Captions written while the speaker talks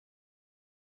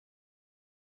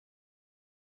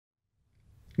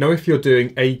Now, if you're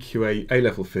doing AQA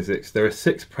A-level physics, there are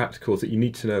 6 practicals that you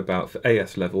need to know about for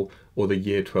AS level or the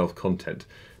Year 12 content.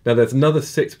 Now, there's another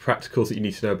 6 practicals that you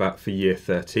need to know about for Year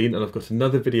 13, and I've got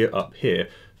another video up here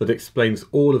that explains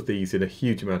all of these in a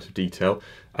huge amount of detail,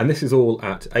 and this is all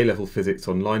at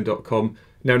alevelphysicsonline.com.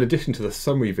 Now, in addition to the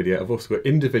summary video, I've also got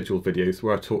individual videos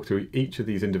where I talk through each of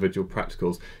these individual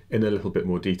practicals in a little bit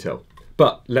more detail.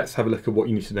 But let's have a look at what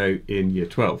you need to know in Year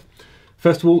 12.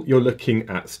 First of all, you're looking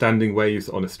at standing waves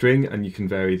on a string, and you can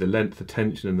vary the length, the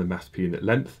tension and the mass per unit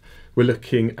length. We're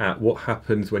looking at what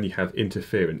happens when you have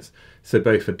interference, so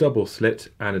both a double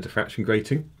slit and a diffraction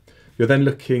grating. You're then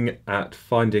looking at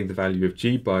finding the value of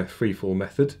G by a free-fall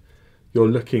method. You're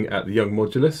looking at the Young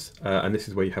modulus, and this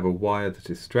is where you have a wire that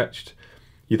is stretched.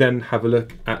 You then have a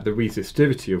look at the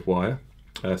resistivity of wire,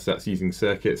 so that's using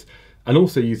circuits. And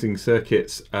also using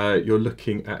circuits, you're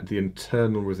looking at the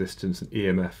internal resistance and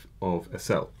EMF of a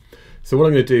cell. So what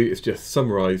I'm going to do is just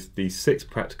summarise these 6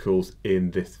 practicals in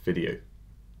this video.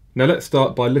 Now let's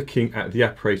start by looking at the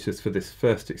apparatus for this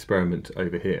first experiment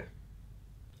over here.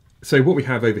 So what we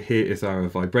have over here is our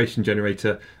vibration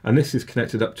generator, and this is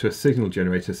connected up to a signal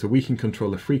generator so we can control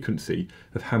the frequency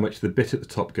of how much the bit at the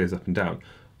top goes up and down.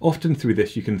 Often through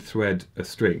this you can thread a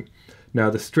string. Now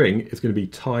the string is going to be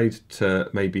tied to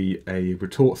maybe a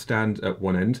retort stand at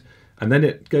one end, and then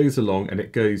it goes along and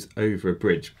it goes over a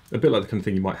bridge, a bit like the kind of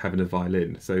thing you might have in a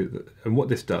violin. And what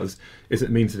this does is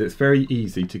it means that it's very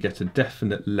easy to get a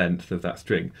definite length of that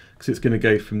string, because it's going to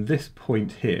go from this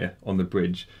point here on the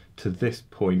bridge to this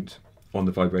point on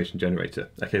the vibration generator.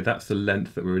 Okay, that's the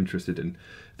length that we're interested in.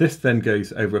 This then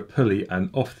goes over a pulley and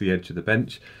off the edge of the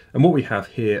bench, and what we have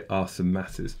here are some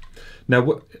masses.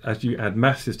 Now, as you add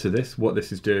masses to this, what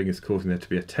this is doing is causing there to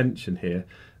be a tension here,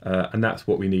 and that's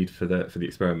what we need for the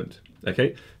experiment.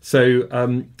 Okay,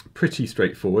 so pretty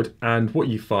straightforward, and what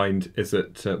you find is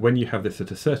that when you have this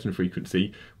at a certain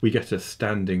frequency, we get a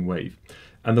standing wave.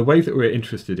 And the wave that we're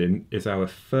interested in is our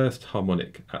first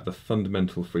harmonic at the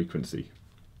fundamental frequency.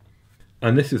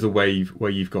 And this is a wave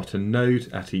where you've got a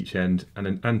node at each end and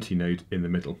an antinode in the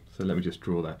middle. So let me just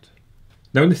draw that.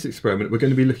 Now in this experiment, we're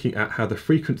going to be looking at how the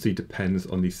frequency depends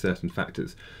on these certain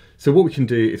factors. So what we can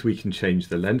do is we can change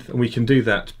the length, and we can do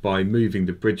that by moving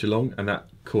the bridge along, and that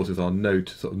causes our node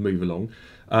to sort of move along.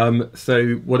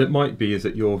 So what it might be is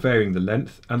that you're varying the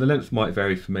length, and the length might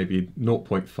vary from maybe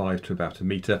 0.5 to about 1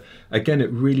 meter. Again,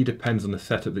 it really depends on the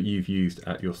setup that you've used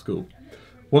at your school.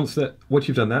 Once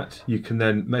you've done that, you can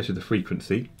then measure the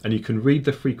frequency, and you can read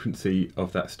the frequency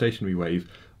of that stationary wave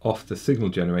off the signal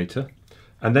generator.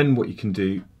 And then what you can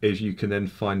do is you can then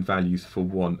find values for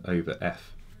 1 over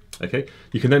f. Okay,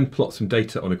 you can then plot some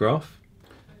data on a graph.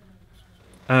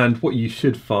 And what you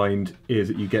should find is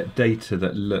that you get data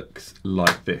that looks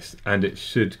like this, and it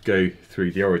should go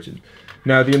through the origin.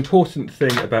 Now, the important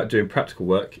thing about doing practical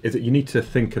work is that you need to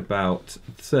think about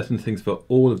certain things for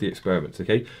all of the experiments,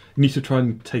 okay? You need to try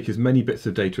and take as many bits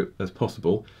of data as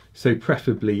possible, so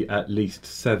preferably at least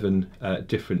 7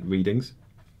 different readings.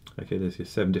 Okay, there's your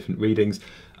 7 different readings.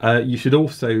 You should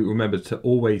also remember to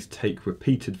always take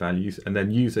repeated values and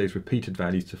then use those repeated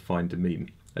values to find a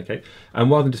mean. Okay,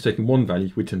 and rather than just taking one value,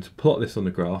 we tend to plot this on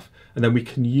the graph, and then we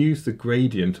can use the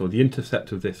gradient or the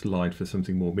intercept of this line for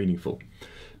something more meaningful.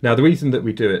 Now, the reason that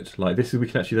we do it like this is we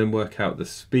can actually then work out the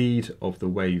speed of the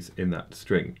waves in that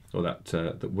string, or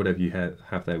that whatever you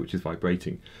have there, which is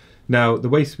vibrating. Now, the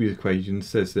wave speed equation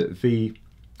says that V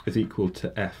is equal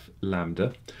to F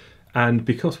lambda, and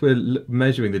because we're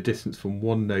measuring the distance from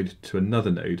one node to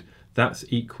another node, that's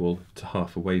equal to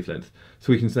half a wavelength.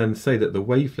 So we can then say that the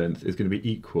wavelength is going to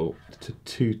be equal to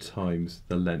 2 times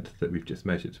the length that we've just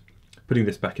measured. Putting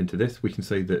this back into this, we can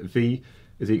say that V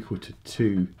is equal to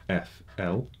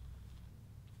 2FL.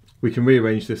 We can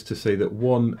rearrange this to say that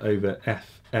 1 over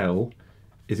FL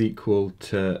is equal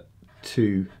to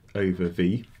 2 over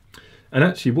V. And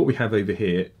actually what we have over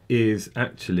here is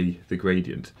actually the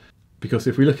gradient. Because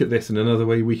if we look at this in another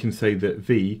way, we can say that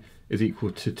V is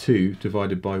equal to 2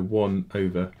 divided by 1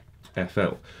 over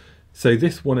FL. So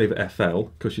this 1 over FL,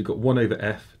 because you've got 1 over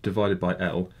F divided by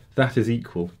L, that is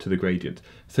equal to the gradient.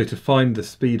 So to find the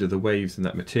speed of the waves in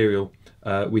that material,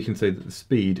 we can say that the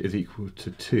speed is equal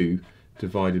to 2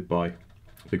 divided by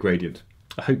the gradient.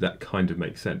 I hope that kind of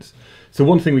makes sense. So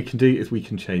one thing we can do is we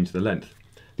can change the length.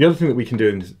 The other thing that we can do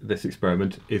in this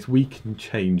experiment is we can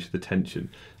change the tension.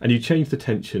 And you change the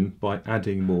tension by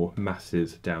adding more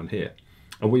masses down here.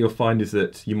 And what you'll find is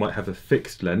that you might have a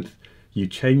fixed length, you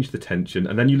change the tension,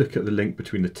 and then you look at the link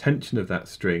between the tension of that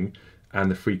string and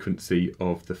the frequency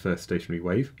of the first stationary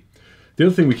wave. The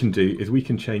other thing we can do is we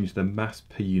can change the mass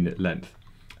per unit length.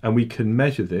 And we can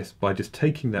measure this by just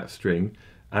taking that string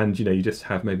and you just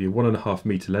have maybe a 1.5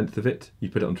 meter length of it. You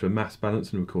put it onto a mass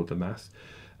balance and record the mass.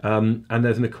 And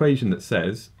there's an equation that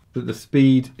says that the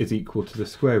speed is equal to the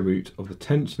square root of the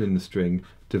tension in the string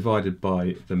divided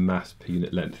by the mass per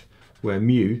unit length, where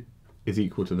mu is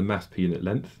equal to the mass per unit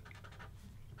length.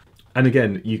 And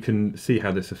again, you can see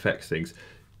how this affects things.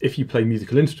 If you play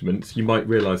musical instruments, you might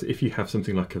realise if you have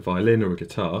something like a violin or a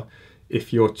guitar,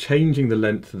 if you're changing the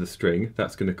length of the string,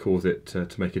 that's going to cause it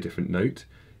to make a different note.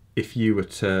 If you were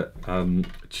to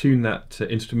tune that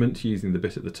instrument using the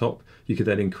bit at the top, you could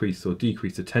then increase or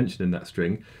decrease the tension in that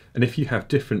string. And if you have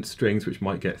different strings which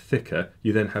might get thicker,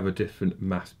 you then have a different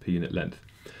mass per unit length.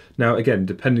 Now again,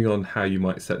 depending on how you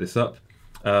might set this up,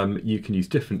 you can use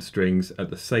different strings at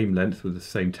the same length with the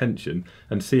same tension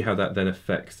and see how that then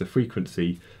affects the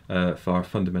frequency for our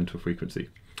fundamental frequency.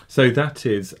 So that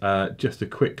is just a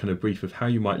quick kind of brief of how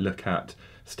you might look at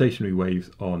stationary waves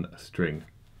on a string.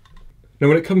 Now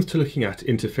when it comes to looking at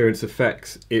interference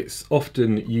effects, it's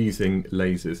often using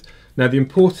lasers. Now the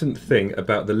important thing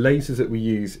about the lasers that we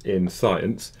use in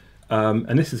science,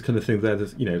 and this is kind of thing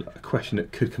there's a question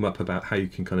that could come up about how you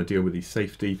can kind of deal with these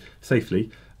safely,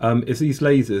 is these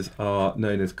lasers are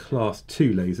known as class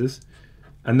 2 lasers,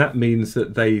 and that means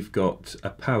that they've got a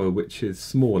power which is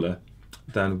smaller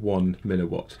than 1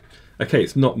 milliwatt. Okay,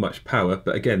 it's not much power,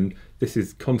 but again, this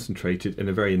is concentrated in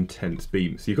a very intense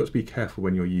beam, so you've got to be careful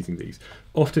when you're using these.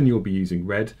 Often you'll be using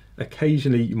red,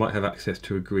 occasionally you might have access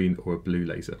to a green or a blue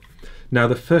laser. Now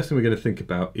the first thing we're going to think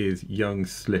about is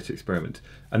Young's slit experiment,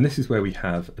 and this is where we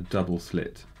have a double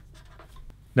slit.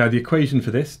 Now the equation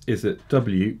for this is that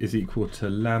W is equal to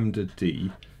lambda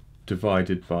D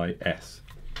divided by S.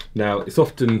 Now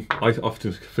I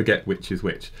often forget which is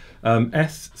which.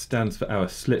 S stands for our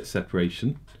slit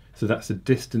separation, so that's the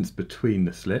distance between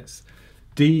the slits.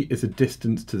 D is a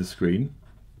distance to the screen,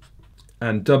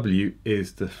 and W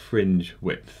is the fringe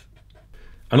width.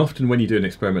 And often when you do an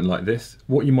experiment like this,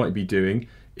 what you might be doing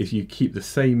is you keep the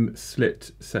same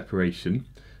slit separation,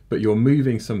 but you're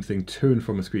moving something to and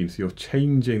from a screen, so you're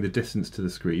changing the distance to the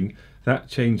screen. That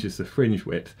changes the fringe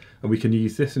width, and we can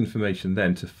use this information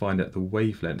then to find out the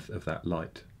wavelength of that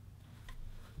light.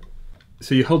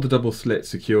 So you hold the double slit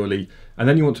securely, and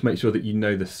then you want to make sure that you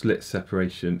know the slit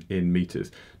separation in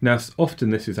meters. Now often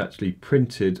this is actually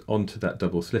printed onto that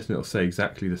double slit, and it'll say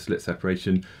exactly the slit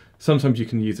separation. Sometimes you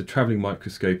can use a travelling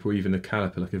microscope or even a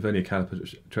caliper, like a vernier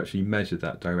caliper, to actually measure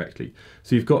that directly.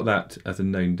 So you've got that as a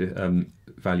known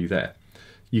value there.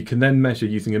 You can then measure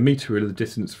using a meter ruler the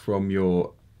distance from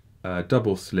your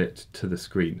double slit to the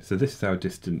screen. So this is our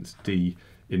distance D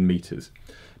in meters.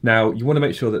 Now you want to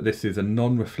make sure that this is a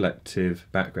non-reflective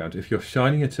background. If you're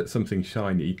shining it at something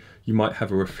shiny, you might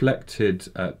have a reflected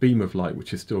beam of light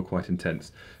which is still quite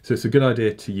intense. So it's a good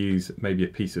idea to use maybe a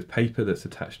piece of paper that's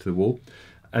attached to the wall.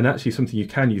 And actually something you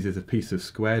can use is a piece of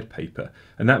squared paper,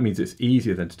 and that means it's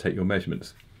easier then to take your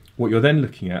measurements. What you're then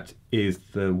looking at is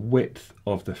the width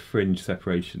of the fringe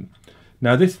separation.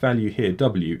 Now this value here,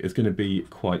 W, is going to be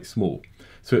quite small,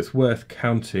 so it's worth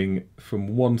counting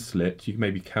from one slit. You can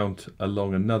maybe count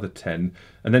along another 10,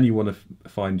 and then you want to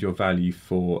find your value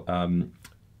for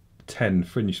 10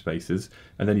 fringe spaces,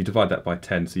 and then you divide that by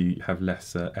 10 so you have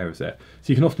less errors there.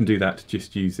 So you can often do that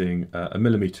just using a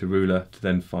millimeter ruler to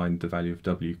then find the value of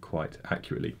W quite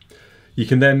accurately. You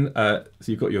can then, so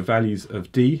you've got your values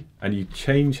of D, and you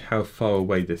change how far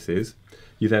away this is.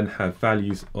 You then have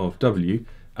values of W,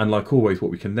 and like always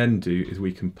what we can then do is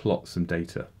we can plot some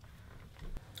data.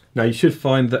 Now you should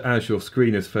find that as your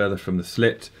screen is further from the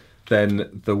slit,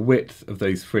 then the width of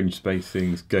those fringe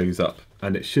spacings goes up,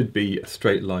 and it should be a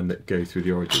straight line that goes through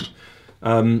the origin.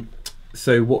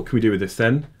 So what can we do with this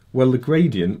then? Well, the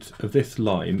gradient of this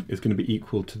line is going to be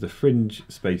equal to the fringe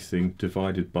spacing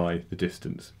divided by the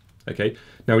distance. Okay,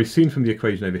 now we've seen from the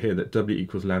equation over here that W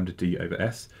equals lambda D over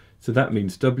S, so that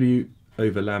means W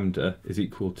over lambda is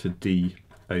equal to D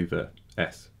over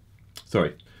S.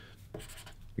 Sorry,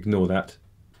 ignore that.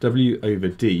 W over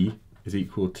D is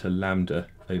equal to lambda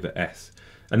over S.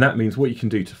 And that means what you can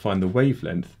do to find the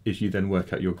wavelength is you then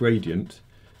work out your gradient,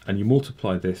 and you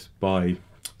multiply this by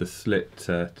the slit,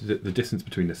 the distance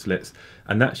between the slits,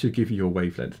 and that should give you your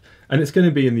wavelength. And it's going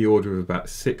to be in the order of about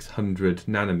 600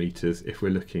 nanometers if we're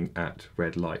looking at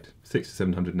red light, 600 to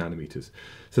 700 nanometers.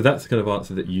 So that's the kind of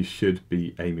answer that you should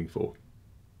be aiming for.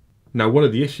 Now, one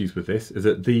of the issues with this is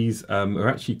that these are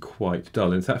actually quite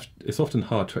dull, and it's often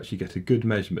hard to actually get a good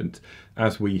measurement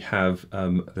as we have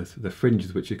the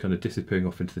fringes which are kind of disappearing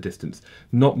off into the distance.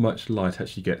 Not much light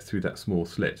actually gets through that small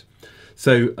slit.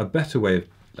 So a better way of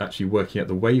actually working out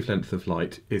the wavelength of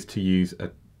light is to use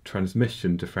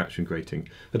transmission diffraction grating.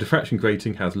 A diffraction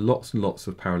grating has lots and lots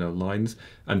of parallel lines,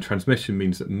 and transmission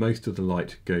means that most of the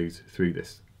light goes through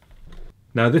this.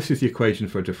 Now this is the equation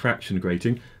for a diffraction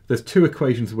grating. There's two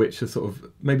equations which are sort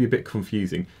of maybe a bit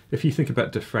confusing. If you think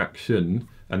about diffraction,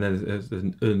 and then there's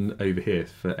an n over here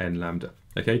for n lambda.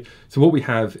 Okay, so what we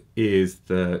have is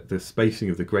the spacing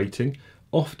of the grating.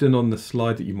 Often on the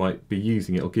slide that you might be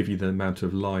using, it'll give you the amount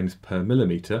of lines per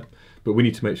millimetre, but we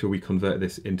need to make sure we convert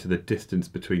this into the distance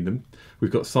between them.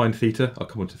 We've got sine theta, I'll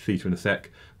come on to theta in a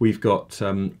sec. We've got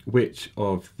which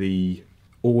of the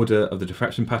order of the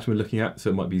diffraction pattern we're looking at,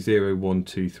 so it might be 0, 1,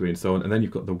 2, 3 and so on, and then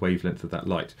you've got the wavelength of that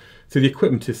light. So the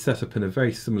equipment is set up in a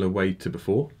very similar way to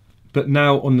before, but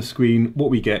now on the screen what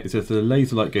we get is as the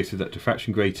laser light goes through that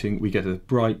diffraction grating, we get a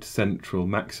bright central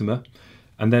maxima,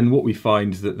 and then what we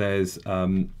find is that there's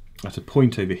at a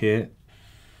point over here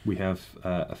we have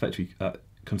effectively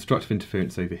constructive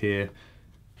interference over here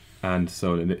and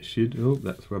so on, and it should, oh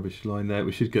that's rubbish line there,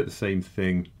 we should get the same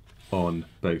thing on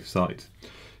both sides.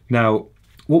 Now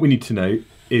what we need to know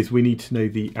is we need to know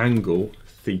the angle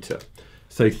theta.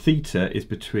 So theta is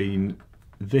between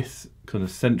this kind of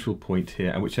central point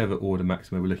here and whichever order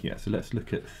maxima we're looking at. So let's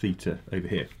look at theta over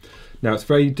here. Now it's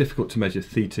very difficult to measure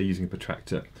theta using a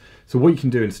protractor. So what you can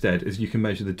do instead is you can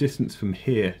measure the distance from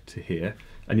here to here,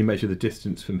 and you measure the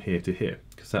distance from here to here,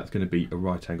 because that's going to be a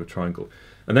right angle triangle.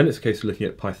 And then it's a case of looking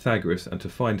at Pythagoras, and to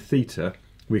find theta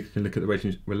we can look at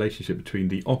the relationship between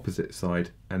the opposite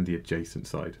side and the adjacent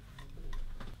side.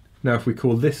 Now if we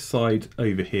call this side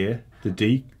over here the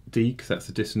d, because that's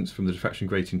the distance from the diffraction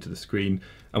grating to the screen,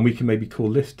 and we can maybe call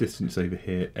this distance over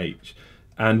here h.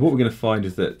 And what we're going to find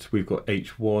is that we've got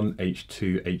h1,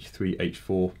 h2, h3,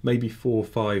 h4, maybe 4,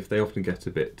 5, they often get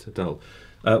a bit dull.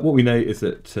 What we know is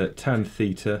that tan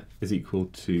theta is equal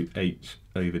to h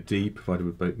over d, provided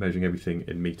we're both measuring everything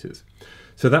in meters.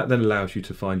 So that then allows you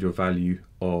to find your value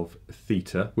of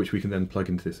theta, which we can then plug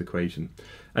into this equation.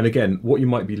 And again, what you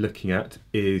might be looking at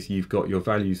is you've got your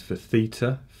values for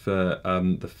theta for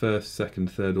the first,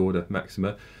 second, third order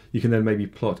maxima. You can then maybe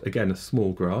plot, again, a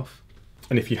small graph.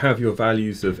 And if you have your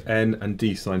values of n and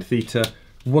d sine theta,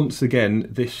 once again,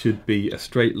 this should be a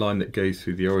straight line that goes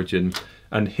through the origin.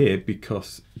 And here,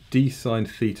 because d sine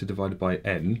theta divided by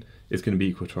n is going to be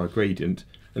equal to our gradient,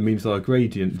 it means our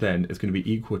gradient then is going to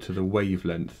be equal to the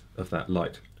wavelength of that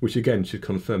light, which again should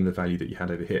confirm the value that you had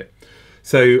over here.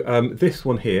 So this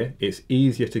one here, it's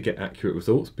easier to get accurate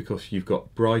results because you've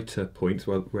got brighter points,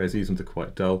 whereas these ones are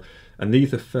quite dull. And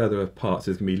these are further apart,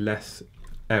 so there's going to be less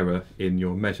error in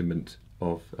your measurement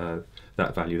of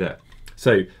that value there.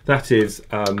 So that is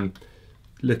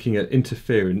looking at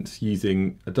interference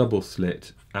using a double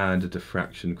slit and a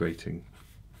diffraction grating.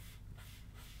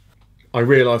 I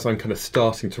realise I'm kind of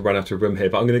starting to run out of room here,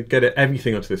 but I'm going to get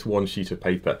everything onto this one sheet of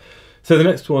paper. So the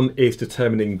next one is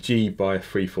determining G by a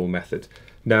freefall method.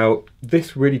 Now,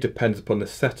 this really depends upon the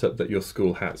setup that your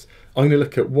school has. I'm going to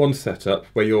look at one setup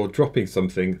where you're dropping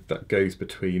something that goes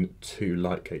between two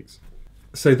light gates.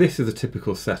 So this is a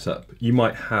typical setup. You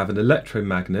might have an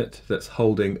electromagnet that's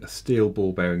holding a steel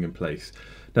ball bearing in place.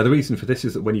 Now the reason for this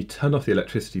is that when you turn off the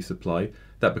electricity supply,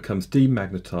 that becomes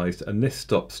demagnetized and this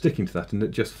stops sticking to that and it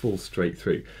just falls straight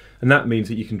through. And that means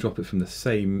that you can drop it from the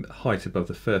same height above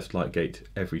the first light gate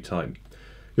every time.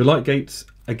 Your light gates,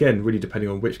 again, really depending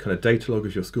on which kind of data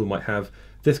loggers your school might have,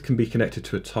 this can be connected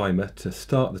to a timer to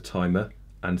start the timer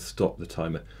and stop the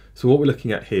timer. So what we're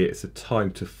looking at here is the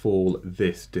time to fall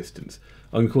this distance.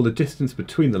 I'm going to call the distance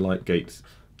between the light gates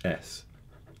S.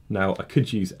 Now I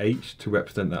could use H to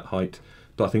represent that height,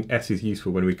 but I think S is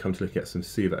useful when we come to look at some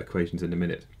Suva equations in a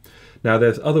minute. Now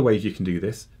there's other ways you can do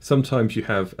this. Sometimes you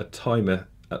have a timer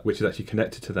which is actually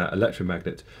connected to that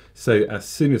electromagnet. So as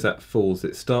soon as that falls,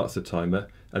 it starts the timer,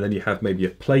 and then you have maybe a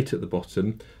plate at the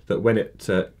bottom that when it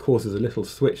causes a little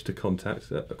switch to contact,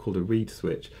 called a read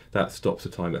switch, that stops the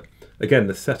timer. Again,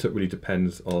 the setup really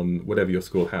depends on whatever your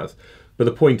school has. But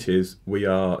the point is, we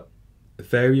are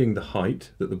varying the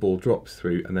height that the ball drops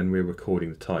through, and then we're recording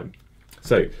the time.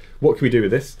 So what can we do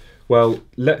with this? Well,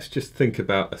 let's just think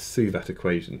about a Suvat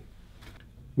equation.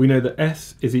 We know that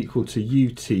S is equal to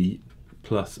ut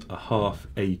plus a half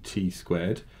at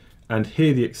squared, and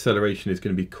here the acceleration is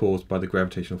going to be caused by the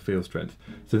gravitational field strength.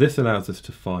 So this allows us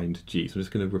to find G. So I'm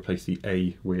just going to replace the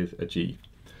A with a G.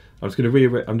 I'm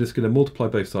just going to multiply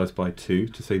both sides by 2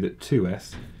 to say that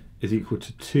 2S is equal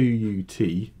to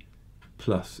 2ut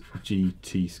plus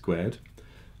gt squared.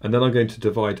 And then I'm going to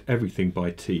divide everything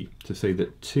by t to say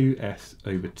that 2s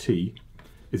over t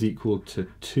is equal to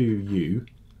 2u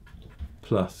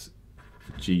plus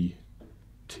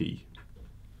gt.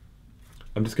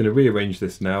 I'm just going to rearrange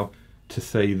this now to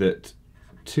say that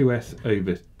 2s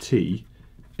over t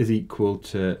is equal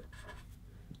to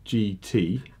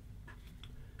gt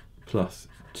plus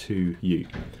 2u.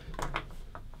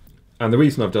 And the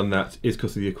reason I've done that is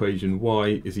because of the equation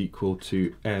y is equal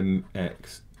to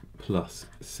mx plus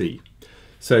c.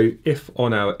 So if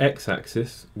on our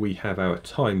x-axis we have our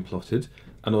time plotted,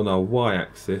 and on our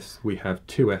y-axis we have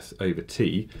 2s over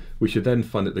t, we should then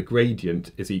find that the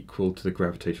gradient is equal to the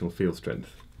gravitational field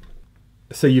strength.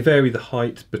 So you vary the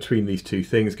height between these two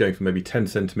things, going from maybe 10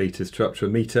 centimetres to up to a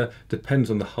metre, depends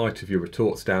on the height of your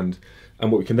retort stand.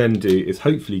 And what we can then do is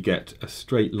hopefully get a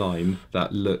straight line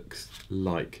that looks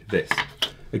like this.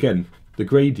 Again, the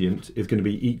gradient is going to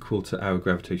be equal to our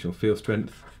gravitational field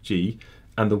strength, g,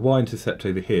 and the y-intercept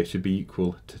over here should be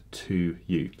equal to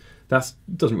 2u. That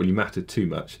doesn't really matter too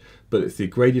much, but it's the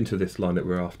gradient of this line that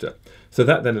we're after. So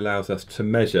that then allows us to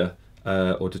measure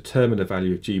or determine a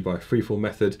value of g by a freefall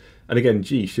method, and again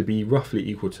g should be roughly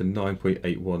equal to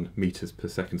 9.81 meters per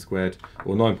second squared,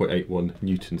 or 9.81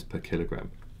 newtons per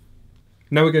kilogram.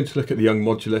 Now we're going to look at the Young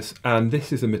modulus, and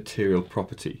this is a material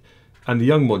property, and the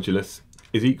Young modulus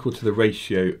is equal to the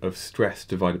ratio of stress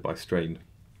divided by strain.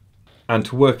 And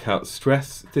to work out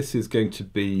stress, this is going to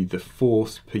be the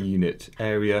force per unit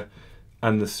area,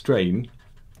 and the strain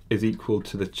is equal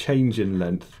to the change in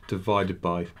length divided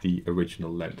by the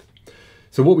original length.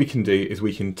 So what we can do is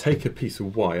we can take a piece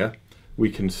of wire, we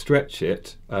can stretch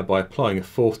it by applying a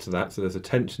force to that, so there's a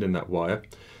tension in that wire.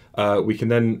 We can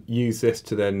then use this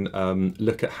to then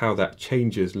look at how that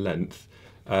changes length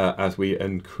as we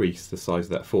increase the size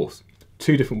of that force.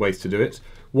 Two different ways to do it.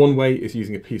 One way is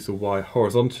using a piece of wire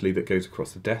horizontally that goes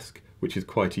across the desk, which is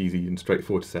quite easy and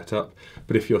straightforward to set up.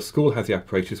 But if your school has the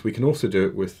apparatus, we can also do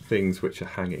it with things which are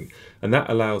hanging. And that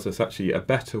allows us actually a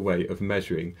better way of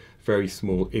measuring very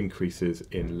small increases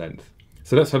in length.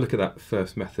 So let's have a look at that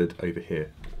first method over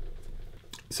here.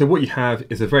 So what you have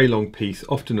is a very long piece,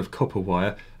 often of copper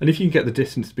wire, and if you can get the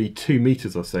distance to be 2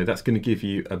 meters or so, that's going to give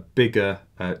you a bigger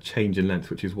change in length,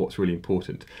 which is what's really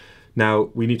important. Now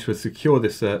we need to secure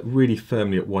this really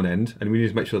firmly at one end, and we need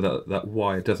to make sure that that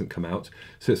wire doesn't come out.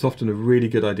 So it's often a really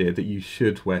good idea that you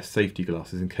should wear safety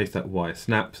glasses in case that wire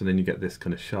snaps, and then you get this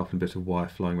kind of sharpened bit of wire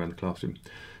flying around the classroom.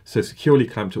 So securely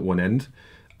clamped at one end.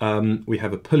 We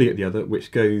have a pulley at the other,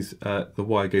 which goes, the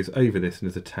wire goes over this and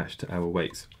is attached to our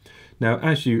weights. Now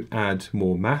as you add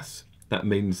more mass, that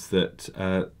means that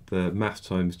the mass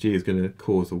times g is going to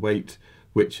cause a weight,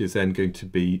 which is then going to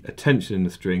be a tension in the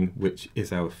string, which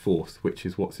is our force, which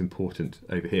is what's important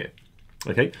over here.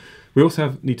 Okay, we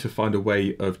also need to find a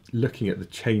way of looking at the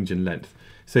change in length.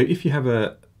 So if you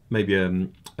have maybe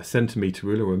a centimetre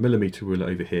ruler or a millimetre ruler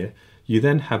over here, you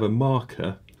then have a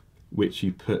marker which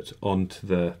you put onto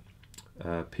the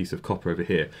piece of copper over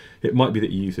here. It might be that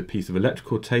you use a piece of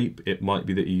electrical tape, it might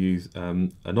be that you use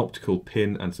an optical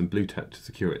pin and some blue tack to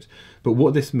secure it. But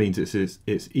what this means is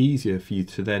it's easier for you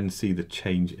to then see the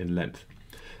change in length.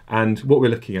 And what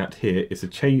we're looking at here is a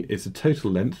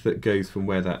total length that goes from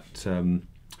where that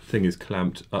thing is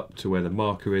clamped up to where the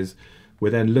marker is. We're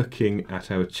then looking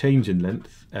at our change in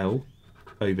length, L,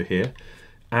 over here.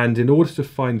 And in order to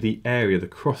find the area, the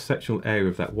cross-sectional area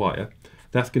of that wire,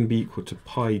 that's going to be equal to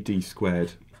pi d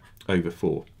squared over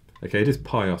 4. Okay, it is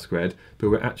pi r squared, but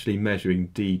we're actually measuring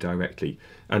d directly.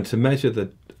 And to measure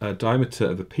the diameter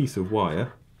of a piece of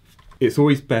wire, it's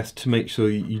always best to make sure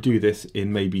you do this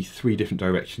in maybe 3 different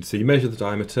directions. So you measure the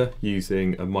diameter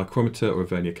using a micrometer or a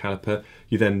vernier caliper.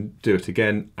 You then do it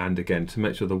again and again to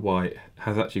make sure the wire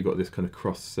has actually got this kind of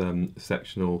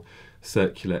cross-sectional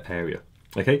circular area.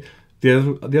 Okay.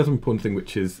 The other important thing,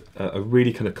 which is a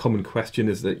really kind of common question,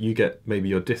 is that you get maybe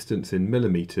your distance in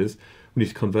millimetres. We need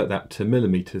to convert that to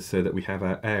millimetres so that we have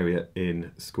our area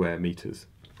in square metres.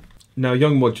 Now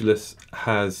Young modulus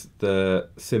has the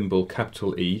symbol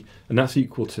capital E, and that's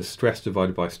equal to stress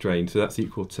divided by strain. So that's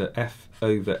equal to F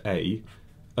over A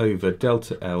over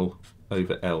delta L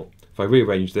over L. If I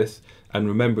rearrange this, and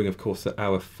remembering of course that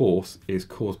our force is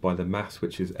caused by the mass,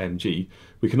 which is mg,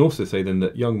 we can also say then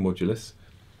that Young modulus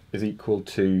is equal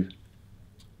to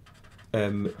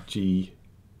mgl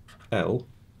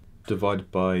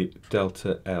divided by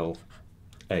delta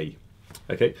LA.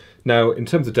 Okay, now in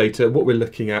terms of data, what we're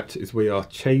looking at is we are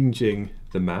changing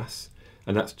the mass,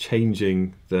 and that's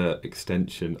changing the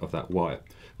extension of that wire.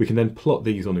 We can then plot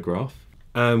these on a graph,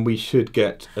 and we should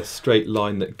get a straight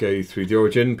line that goes through the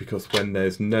origin, because when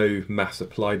there's no mass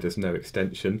applied, there's no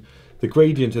extension. The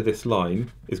gradient of this line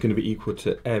is going to be equal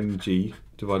to mg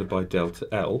divided by delta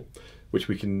L, which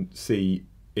we can see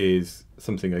is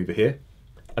something over here.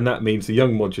 And that means the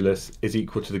Young modulus is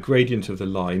equal to the gradient of the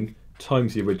line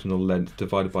times the original length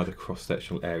divided by the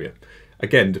cross-sectional area.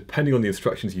 Again, depending on the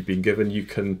instructions you've been given, you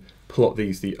can plot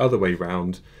these the other way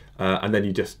round, and then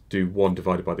you just do 1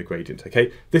 divided by the gradient,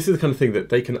 okay? This is the kind of thing that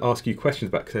they can ask you questions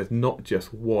about, because there's not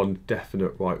just one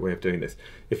definite right way of doing this.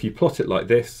 If you plot it like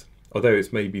this, although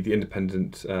it's maybe the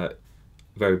independent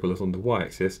variable is on the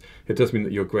y-axis, it does mean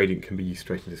that your gradient can be used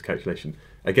straight in this calculation.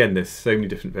 Again, there's so many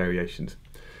different variations.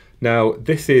 Now,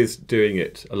 this is doing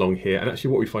it along here, and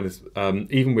actually what we find is,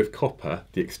 even with copper,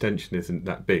 the extension isn't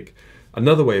that big.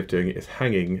 Another way of doing it is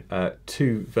hanging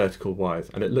 2 vertical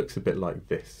wires, and it looks a bit like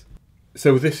this.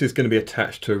 So this is going to be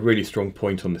attached to a really strong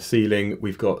point on the ceiling.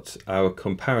 We've got our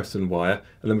comparison wire,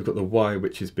 and then we've got the wire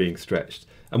which is being stretched.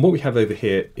 And what we have over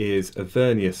here is a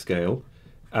vernier scale,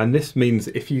 and this means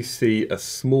if you see a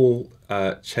small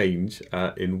change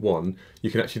in 1,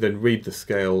 you can actually then read the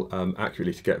scale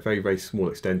accurately to get very, very small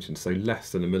extensions, so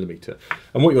less than a millimetre.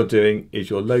 And what you're doing is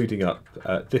you're loading up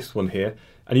this one here,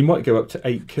 and you might go up to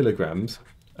 8 kilograms,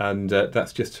 and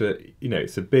that's just to,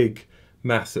 it's a big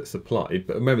mass that's applied,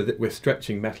 but remember that we're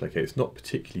stretching metal, okay? It's not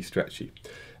particularly stretchy.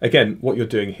 Again, what you're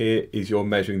doing here is you're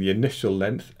measuring the initial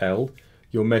length, L,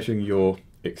 you're measuring your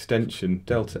extension,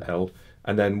 delta L,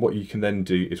 and then what you can then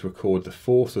do is record the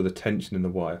force or the tension in the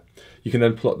wire. You can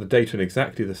then plot the data in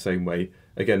exactly the same way,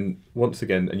 once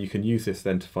again, and you can use this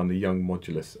then to find the Young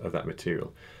modulus of that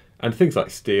material. And things like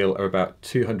steel are about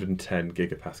 210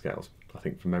 gigapascals, I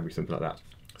think from memory, something like that.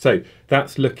 So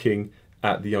that's looking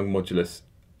at the Young modulus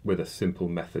with a simple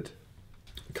method.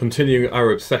 Continuing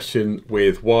our obsession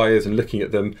with wires and looking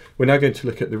at them, we're now going to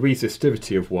look at the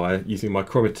resistivity of wire using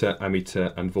micrometer,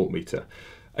 ammeter and voltmeter.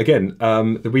 Again,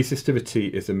 the resistivity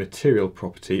is a material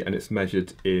property and it's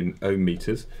measured in ohm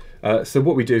meters. So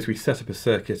what we do is we set up a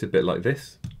circuit a bit like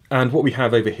this. And what we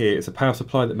have over here is a power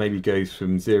supply that maybe goes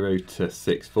from 0 to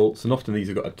 6 volts, and often these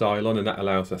have got a dial on, and that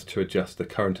allows us to adjust the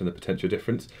current and the potential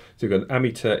difference. So we've got an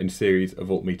ammeter in series, a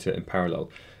voltmeter in parallel.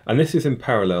 And this is in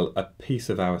parallel a piece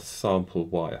of our sample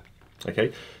wire.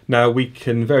 Okay, now we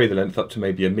can vary the length up to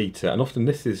maybe a meter, and often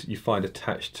this is, you find,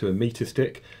 attached to a meter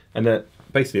stick, and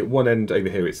basically at one end over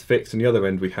here it's fixed, and the other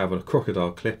end we have a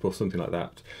crocodile clip or something like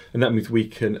that. And that means we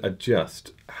can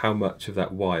adjust how much of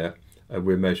that wire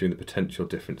we're measuring the potential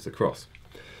difference across.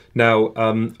 Now,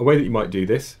 a way that you might do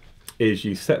this is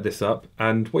you set this up,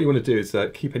 and what you want to do is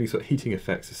keep any sort of heating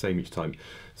effects the same each time.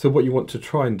 So what you want to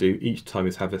try and do each time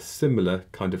is have a similar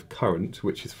kind of current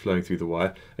which is flowing through the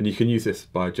wire, and you can use this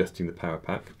by adjusting the power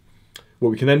pack. What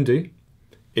we can then do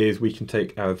is we can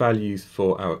take our values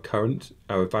for our current,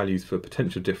 our values for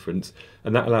potential difference,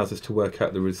 and that allows us to work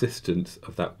out the resistance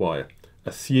of that wire,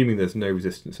 assuming there's no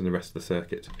resistance in the rest of the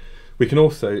circuit. We can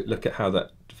also look at how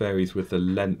that varies with the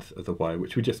length of the wire,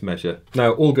 which we just measure.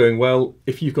 Now, all going well,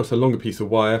 if you've got a longer piece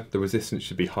of wire, the resistance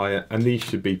should be higher, and these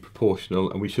should be proportional,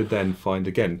 and we should then find,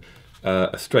 again,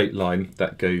 a straight line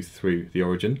that goes through the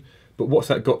origin. But what's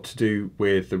that got to do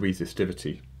with the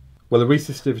resistivity? Well, the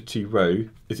resistivity rho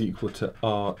is equal to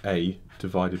RA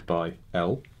divided by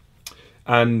L.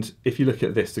 And if you look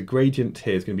at this, the gradient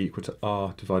here is going to be equal to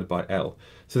R divided by L.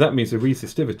 So that means the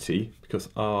resistivity, because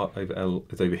R over L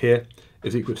is over here,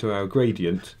 is equal to our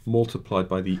gradient multiplied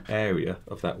by the area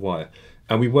of that wire.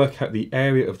 And we work out the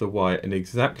area of the wire in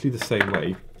exactly the same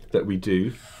way that we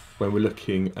do when we're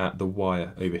looking at the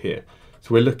wire over here.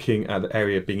 So we're looking at the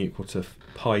area being equal to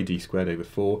pi d squared over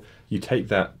 4. You take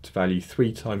that value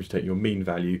 3 times, you take your mean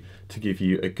value to give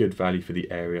you a good value for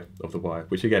the area of the wire,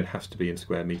 which again has to be in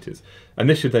square meters. And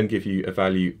this should then give you a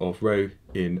value of rho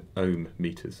in ohm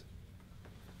meters.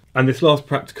 And this last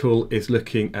practical is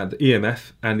looking at the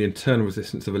EMF and the internal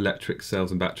resistance of electric cells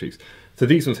and batteries. So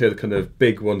these ones here are the kind of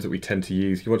big ones that we tend to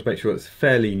use. You want to make sure it's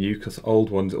fairly new, because old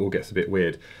ones it all gets a bit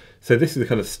weird. So this is the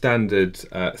kind of standard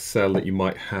cell that you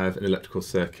might have in electrical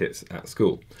circuits at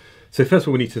school. So first of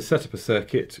all, we need to set up a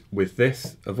circuit with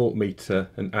this, a voltmeter,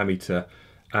 an ammeter,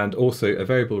 and also a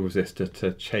variable resistor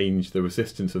to change the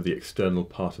resistance of the external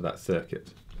part of that circuit.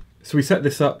 So we set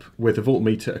this up with a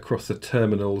voltmeter across the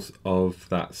terminals of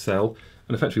that cell,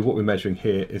 and effectively what we're measuring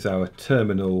here is our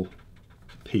terminal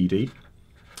PD,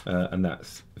 and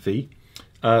that's V.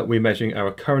 We're measuring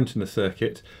our current in the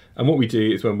circuit, and what we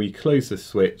do is when we close the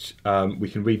switch, we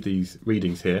can read these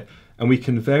readings here, and we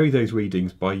can vary those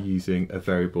readings by using a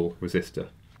variable resistor.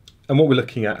 And what we're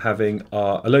looking at having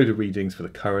are a load of readings for the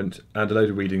current and a load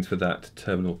of readings for that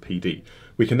terminal PD.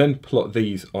 We can then plot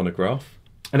these on a graph.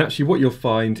 And actually what you'll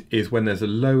find is when there's a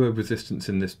lower resistance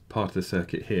in this part of the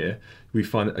circuit here, we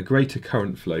find that a greater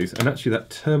current flows, and actually that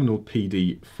terminal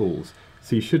PD falls.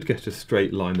 So you should get a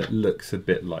straight line that looks a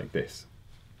bit like this.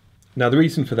 Now the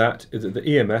reason for that is that the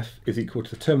EMF is equal to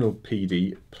the terminal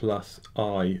PD plus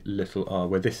I little r,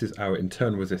 where this is our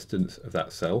internal resistance of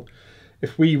that cell.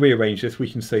 if we rearrange this, we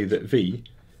can say that V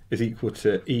is equal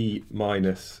to E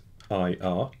minus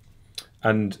IR.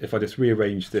 And if I just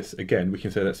rearrange this again, we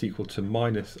can say that's equal to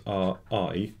minus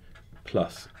RI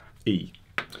plus E.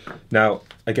 Now,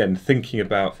 again, thinking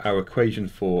about our equation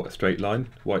for a straight line,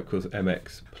 y equals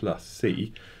mx plus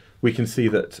c, we can see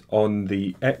that on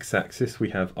the x-axis we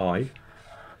have I,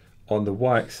 on the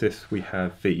y-axis we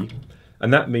have v,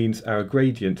 and that means our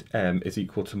gradient m is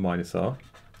equal to minus r.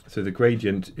 So the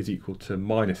gradient is equal to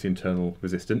minus the internal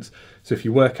resistance. So if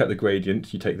you work out the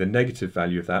gradient, you take the negative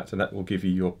value of that, and that will give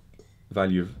you your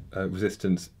value of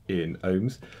resistance in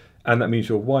ohms. And that means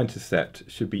your y-intercept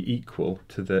should be equal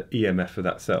to the EMF of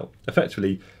that cell.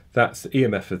 Effectively, that's the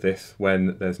EMF of this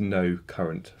when there's no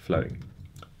current flowing.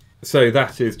 So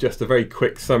that is just a very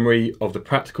quick summary of the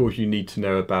practicals you need to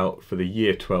know about for the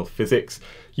Year 12 physics.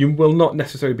 You will not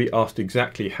necessarily be asked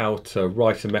exactly how to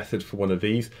write a method for one of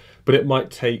these, but it might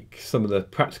take some of the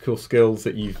practical skills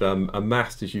that you've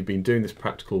amassed as you've been doing this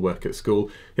practical work at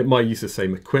school. It might use the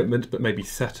same equipment, but maybe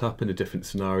set up in a different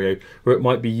scenario, or it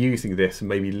might be using this and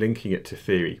maybe linking it to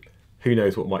theory. Who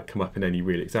knows what might come up in any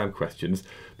real exam questions.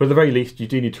 But at the very least, you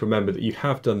do need to remember that you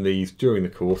have done these during the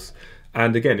course.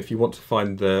 And again, if you want to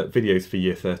find the videos for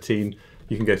Year 13,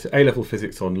 you can go to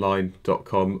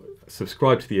alevelphysicsonline.com,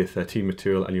 subscribe to the Year 13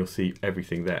 material, and you'll see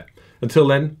everything there. Until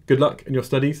then, good luck in your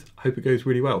studies. I hope it goes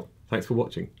really well. Thanks for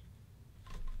watching.